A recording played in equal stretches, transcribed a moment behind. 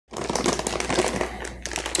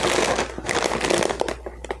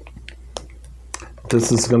This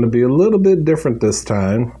is going to be a little bit different this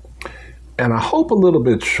time, and I hope a little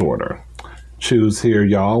bit shorter. Choose here,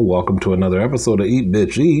 y'all. Welcome to another episode of Eat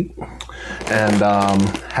Bitch Eat. And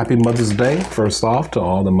happy Mother's Day, first off, to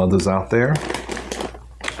all the mothers out there.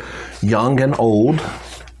 Young and old.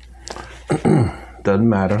 Doesn't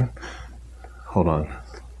matter. Hold on.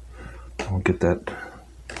 I'll get that.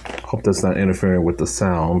 Hope that's not interfering with the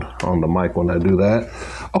sound on the mic when I do that.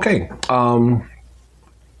 Okay.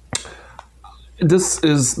 This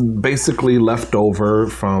is basically leftover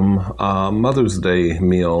from Mother's Day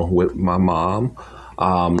meal with my mom.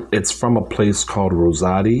 It's from a place called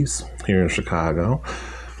Rosati'S here in Chicago.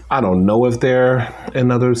 I don't know if they're in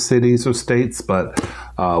other cities or states, but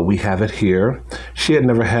we have it here. She had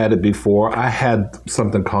never had it before. I had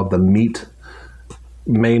something called the Meat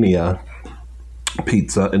Mania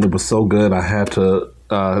pizza, and it was so good I had to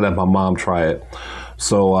let my mom try it.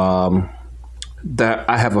 So that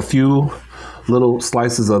I have a few little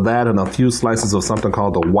slices of that and a few slices of something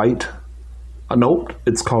called the nope,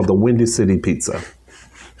 it's called the Windy City Pizza.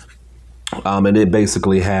 And it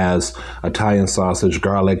basically has Italian sausage,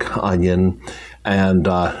 garlic, onion, and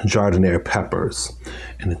jardiniere peppers.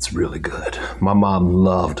 And it's really good. My mom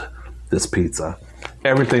loved this pizza.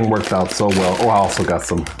 Everything worked out so well. Oh, I also got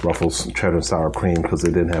some Ruffles cheddar sour cream because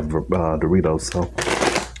they didn't have Doritos. So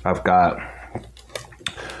I've got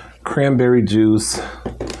cranberry juice,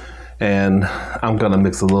 and I'm going to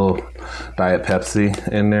mix a little Diet Pepsi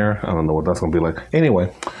in there. I don't know what that's going to be like.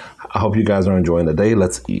 Anyway, I hope you guys are enjoying the day.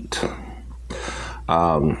 Let's eat.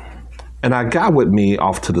 And I got with me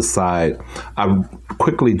off to the side, I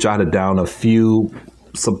quickly jotted down a few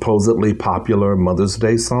supposedly popular Mother's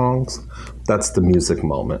Day songs. That's the music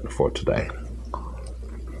moment for today.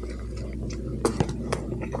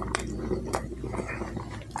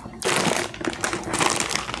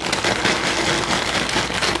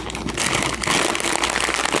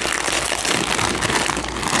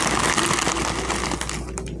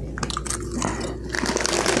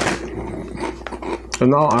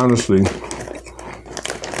 In all honesty,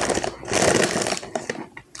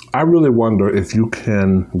 I really wonder if you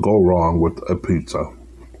can go wrong with a pizza.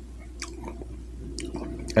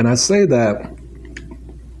 And I say that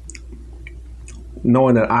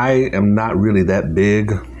knowing that I am not really that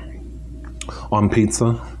big on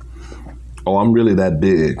pizza. Oh, I'm really that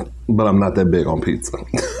big, but I'm not that big on pizza.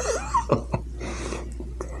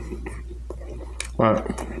 All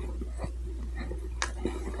right.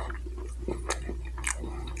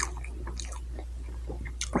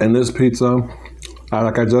 And this pizza,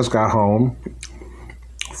 I just got home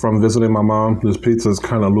from visiting my mom. This pizza is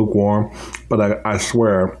kind of lukewarm, but I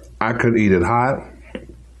swear I could eat it hot.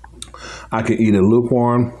 I could eat it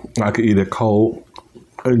lukewarm. I could eat it cold.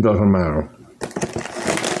 It doesn't matter.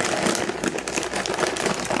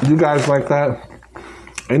 You guys like that?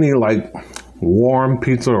 Any like warm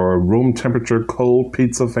pizza or room temperature cold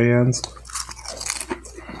pizza fans?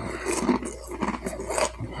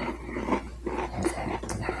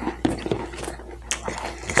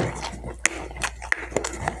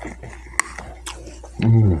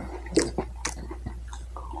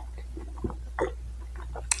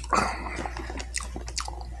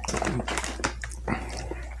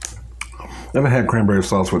 Never had cranberry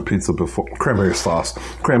sauce with pizza before. Cranberry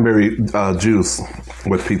juice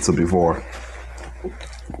with pizza before.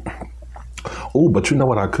 Oh, but you know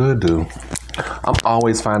what I could do? I'm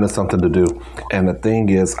always finding something to do. And the thing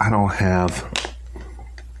is, I don't have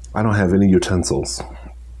any utensils.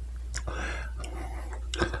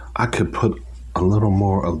 I could put a little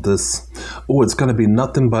more of this. Oh, it's going to be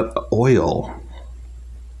nothing but oil.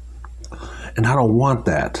 And I don't want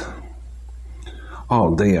that.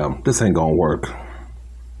 Oh, damn. This ain't gonna work.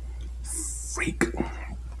 Freak.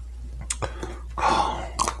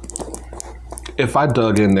 If I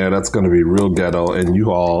dug in there, that's gonna be real ghetto, and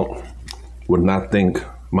you all would not think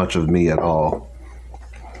much of me at all.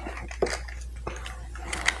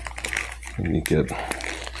 Let me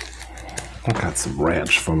I got some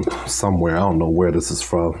ranch from somewhere. I don't know where this is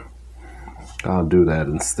from. I'll do that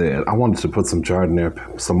instead. I wanted to put some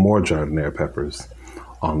more jardiniere peppers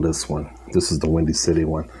on this one. This is the Windy City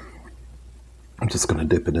one. I'm just gonna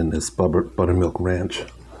dip it in this buttermilk ranch.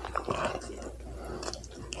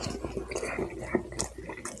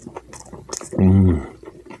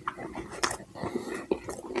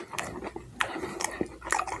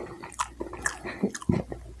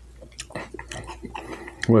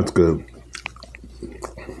 That's good.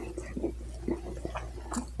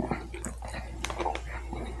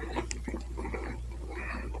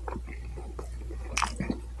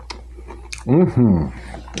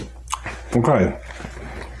 Okay.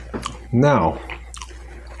 Now,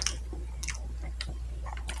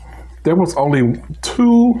 There was only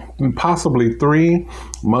 2, possibly 3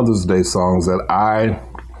 Mother's Day songs that I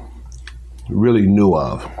really knew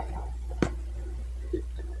of.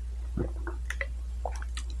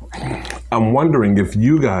 I'm wondering if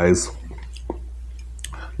you guys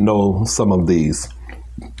know some of these.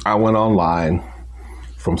 I went online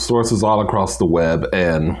from sources all across the web,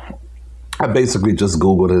 and I basically just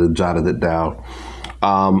Googled it and jotted it down.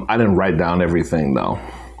 I didn't write down everything though.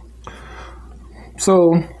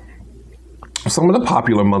 So some of the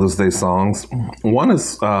popular Mother's Day songs. One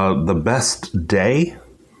is The Best Day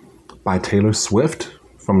by Taylor Swift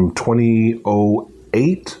from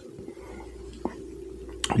 2008.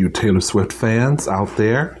 You Taylor Swift fans out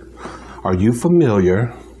there, are you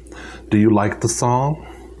familiar? Do you like the song?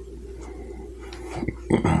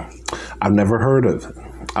 I've never heard of it.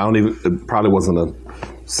 It probably wasn't a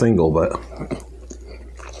single, but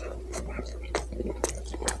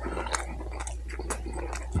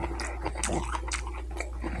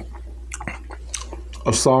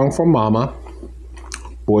A Song for Mama,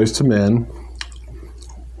 Boys to Men.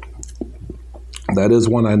 That is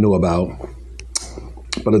one I knew about.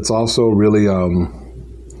 But it's also really,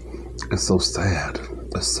 it's so sad.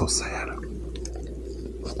 It's so sad.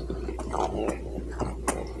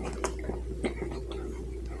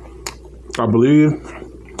 I believe,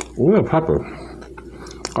 pepper.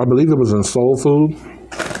 I believe it was in Soul Food.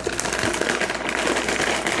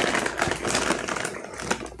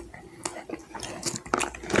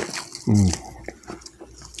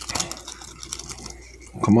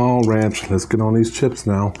 Come on, Ranch. Let's get on these chips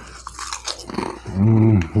now.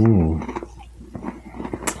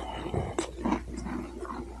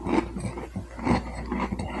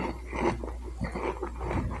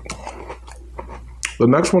 The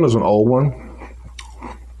next one is an old one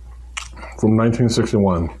from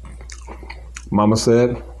 1961. Mama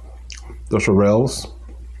Said, the Shirelles.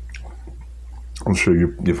 I'm sure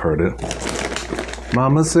you've heard it.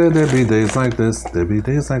 Mama said there'd be days like this. There'd be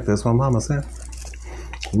days like this, what Mama said.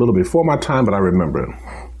 A little before my time, but I remember it.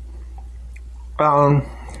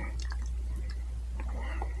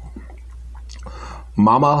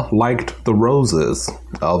 Mama Liked the Roses,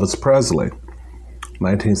 Elvis Presley,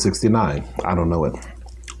 1969. I don't know it.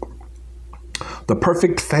 The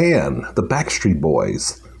Perfect Fan, the Backstreet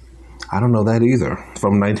Boys. I don't know that either.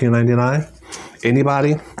 From 1999.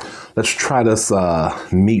 Anybody? Let's try this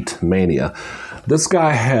meat mania. This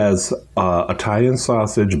guy has Italian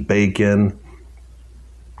sausage, bacon,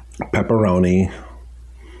 pepperoni,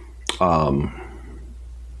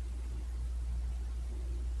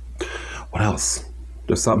 what else?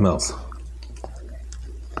 There's something else.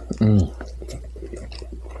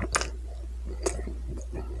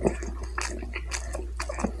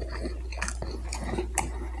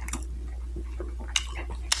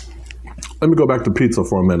 Let me go back to pizza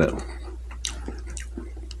for a minute.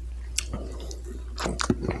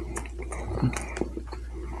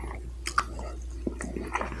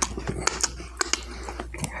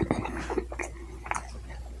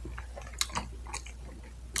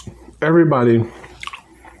 Everybody,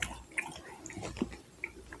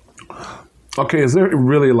 okay, is there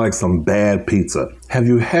really like some bad pizza? Have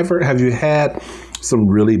you had some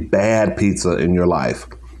really bad pizza in your life?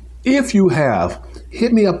 If you have,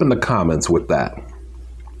 hit me up in the comments with that.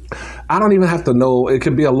 I don't even have to know. It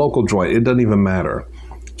could be a local joint. It doesn't even matter.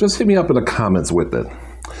 Just hit me up in the comments with it.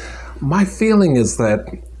 My feeling is that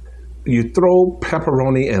you throw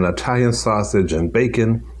pepperoni and Italian sausage and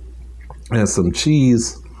bacon and some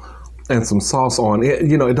cheese and some sauce on it.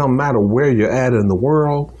 You know, it don't matter where you're at in the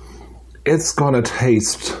world. It's going to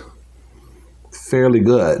taste fairly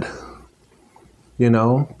good. You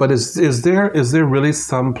know, but is there really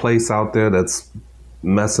some place out there that's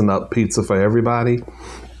messing up pizza for everybody?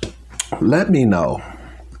 Let me know.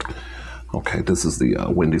 Okay, this is the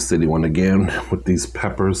Windy City one again with these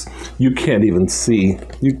peppers. You can't even see.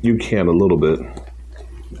 You can a little bit.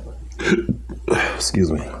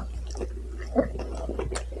 Excuse me.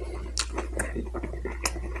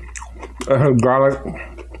 I have garlic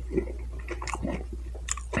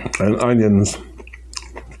and onions.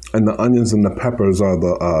 And the onions and the peppers are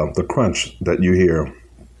the crunch that you hear.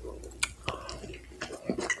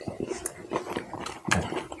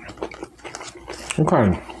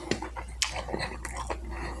 Okay.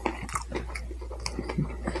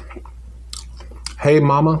 Hey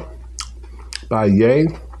Mama by Ye.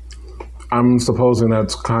 I'm supposing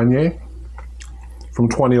that's Kanye from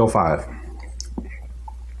 2005.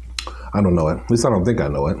 I don't know it. At least I don't think I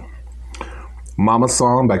know it. Mama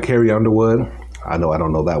Song by Carrie Underwood. I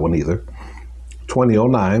don't know that one either.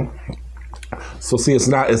 2009. So see, it's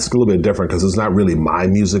a little bit different because it's not really my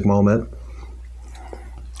music moment.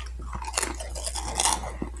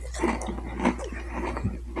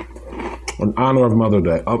 In honor of Mother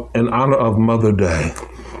Day. In honor of Mother Day.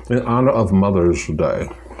 In honor of Mother's Day.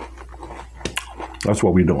 That's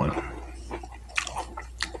what we're doing.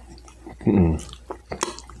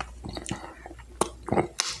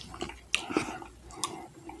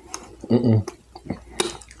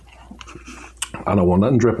 I don't want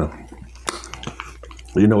nothing dripping.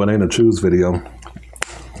 You know it ain't a choose video.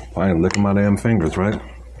 I ain't licking my damn fingers, right?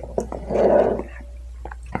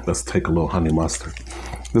 Let's take a little honey mustard.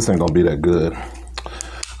 This ain't gonna be that good.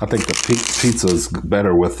 I think the pizza's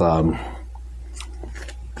better with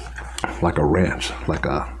like a ranch, like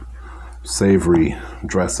a savory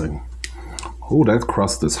dressing. Oh, that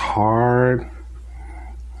crust is hard.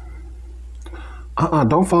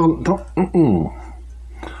 Don't fall, don't,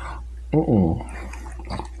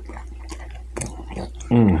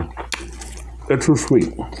 It's too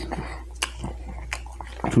sweet.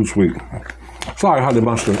 Too sweet. Sorry, honey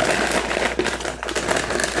mustard.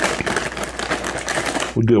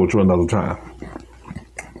 We'll deal with you another time.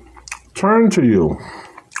 Turn to you.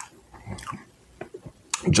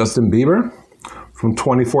 Justin Bieber from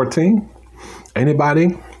 2014.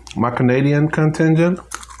 Anybody? My Canadian contingent?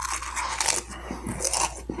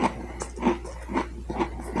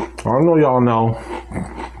 I know y'all know.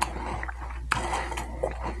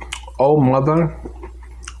 Oh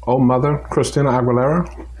Mother, Christina Aguilera.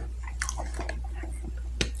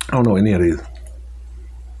 I don't know any of these.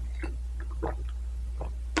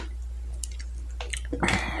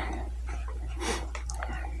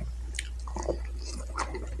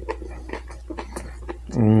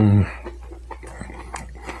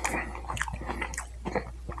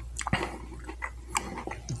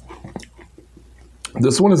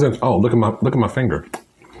 This one is in, oh, look at my finger.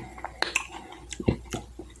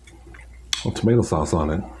 Oh, tomato sauce on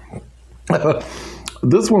it.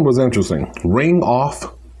 This one was interesting. Ring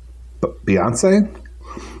Off, Beyonce.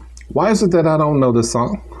 Why is it that I don't know this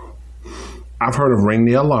song? I've heard of Ring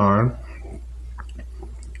the Alarm,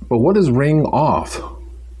 but what is Ring Off?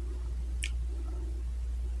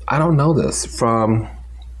 I don't know this.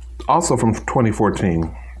 Also from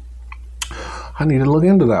 2014. I need to look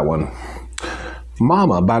into that one.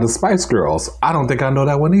 Mama by the Spice Girls. I don't think I know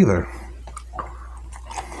that one either.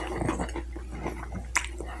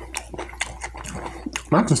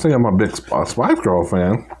 Not to say I'm a big Spice Girl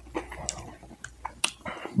fan,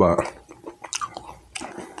 but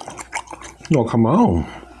no, come on.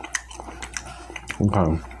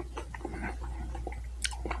 Okay.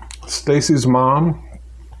 Stacy's Mom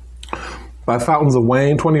by Fountains of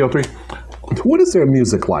Wayne, 2003. What is their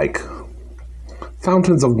music like?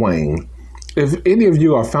 Fountains of Wayne. If any of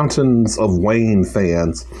you are Fountains of Wayne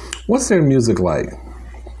fans, what's their music like?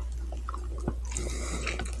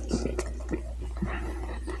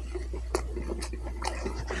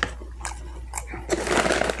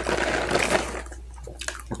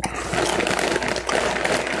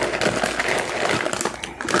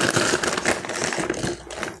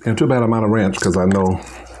 And too bad I'm out of ranch because I know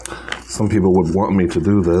some people would want me to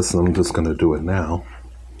do this. I'm just going to do it now.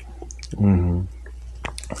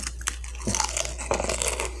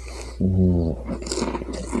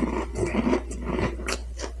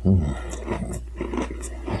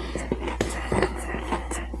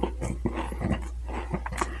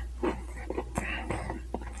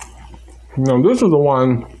 Now, this is the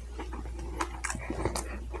one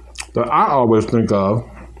that I always think of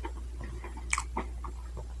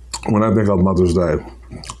when I think of Mother's Day.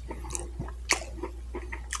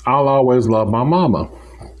 I'll always love my mama.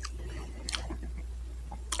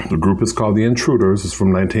 The group is called The Intruders. It's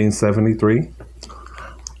from 1973.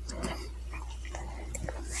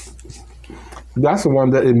 That's the one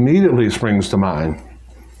that immediately springs to mind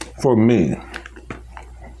for me.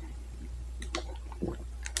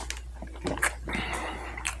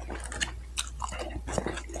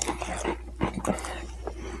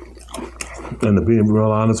 And to be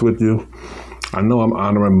real honest with you, I know I'm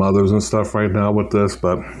honoring mothers and stuff right now with this,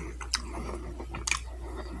 but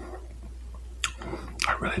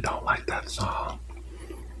I really don't like that song.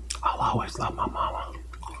 I'll always love my mama.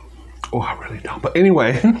 Oh, I really don't. But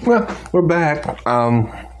anyway, we're back.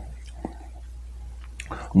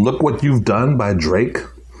 Look What You've Done by Drake.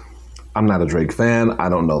 I'm not a Drake fan. I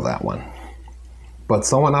don't know that one. But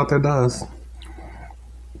someone out there does.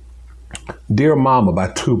 Dear Mama by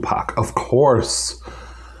Tupac. Of course.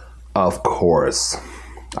 Of course.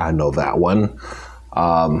 I know that one.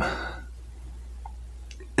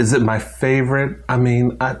 Is it my favorite? I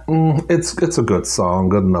mean, it's a good song,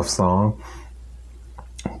 good enough song.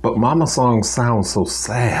 But Mama songs sound so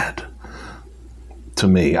sad to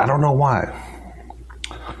me. I don't know why.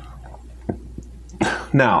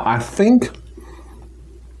 Now, I think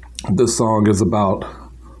This song is about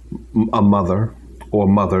a mother or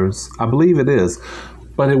mothers. I believe it is,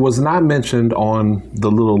 but it was not mentioned on the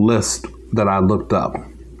little list that I looked up.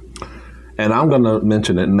 And I'm going to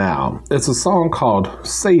mention it now. It's a song called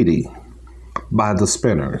Sadie by the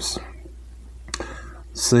Spinners.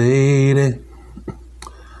 Sadie,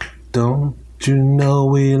 don't you know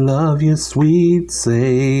we love you, sweet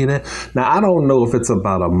Sadie? Now, I don't know if it's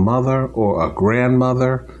about a mother or a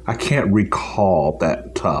grandmother. I can't recall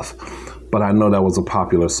that tough, but I know that was a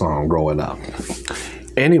popular song growing up.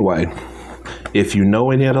 Anyway, if you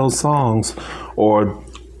know any of those songs or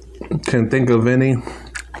can think of any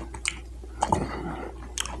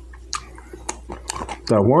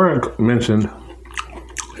that weren't mentioned,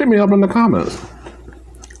 hit me up in the comments.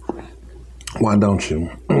 Why don't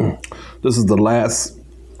you? This is the last.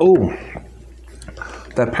 Oh,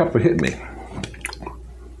 that pepper hit me.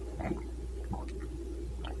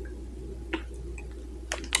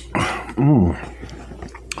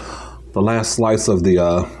 The last slice of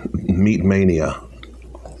the Meat Mania.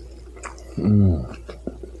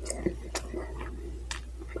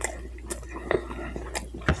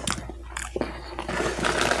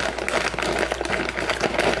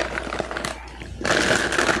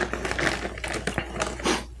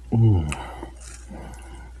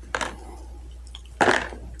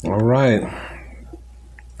 All right.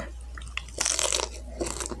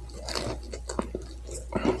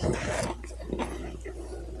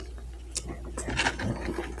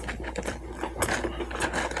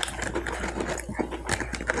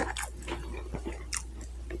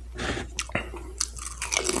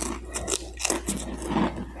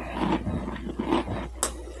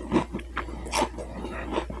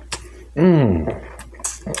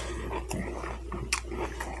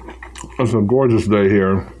 It's a gorgeous day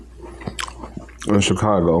here in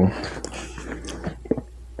Chicago.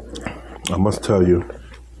 I must tell you.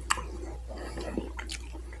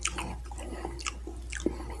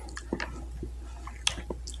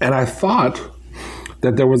 And I thought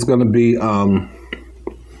that there was going to be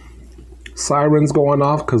sirens going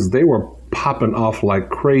off because they were popping off like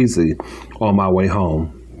crazy on my way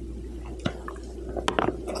home.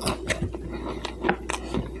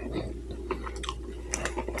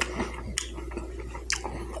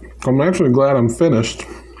 I'm actually glad I'm finished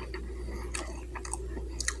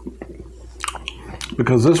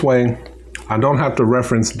because this way I don't have to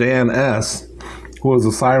reference Dan S., who is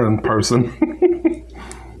a siren person.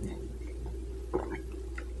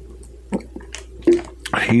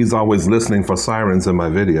 He's always listening for sirens in my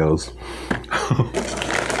videos.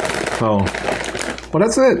 So, well,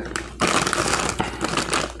 that's it.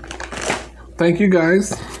 Thank you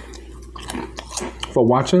guys for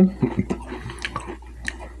watching,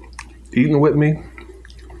 eating with me,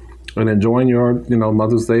 and enjoying your,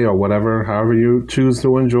 Mother's Day or whatever, however you choose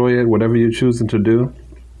to enjoy it, whatever you're choosing to do.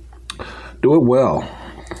 Do it well.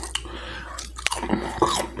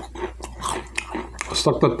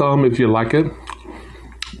 Suck the thumb if you like it.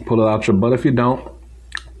 Pull it out your butt if you don't.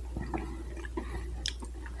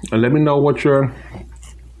 And let me know what your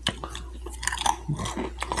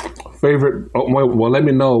favorite. Well, let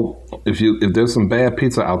me know if there's some bad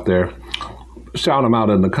pizza out there. Shout them out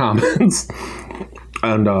in the comments.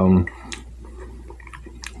 And do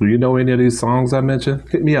you know any of these songs I mentioned?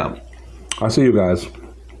 Hit me up. I'll see you guys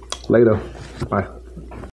later. Bye.